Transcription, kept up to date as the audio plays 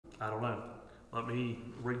I don't know. Let me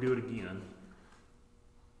redo it again.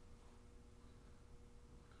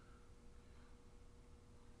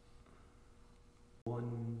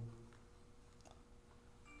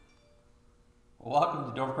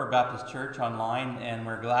 Welcome to Dovercourt Baptist Church online, and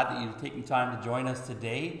we're glad that you've taken time to join us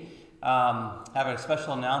today. Have a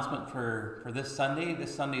special announcement for this Sunday.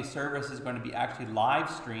 This Sunday's service is going to be actually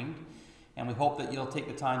live streamed, and we hope that you'll take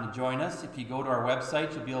the time to join us. If you go to our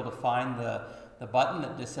website, you'll be able to find the button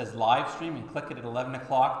that just says live stream and click it at 11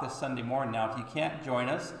 o'clock this Sunday morning. Now, if you can't join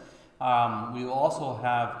us, we will also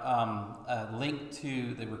have a link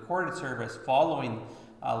to the recorded service following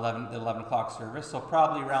the 11 o'clock service. So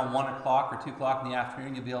probably around 1 o'clock or 2 o'clock in the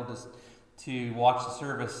afternoon, you'll be able to watch the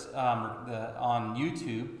service on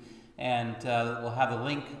YouTube. And we'll have the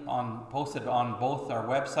link posted on both our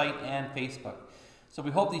website and Facebook. So we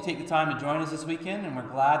hope that you take the time to join us this weekend, and we're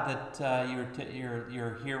glad that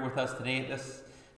you're here with us today at this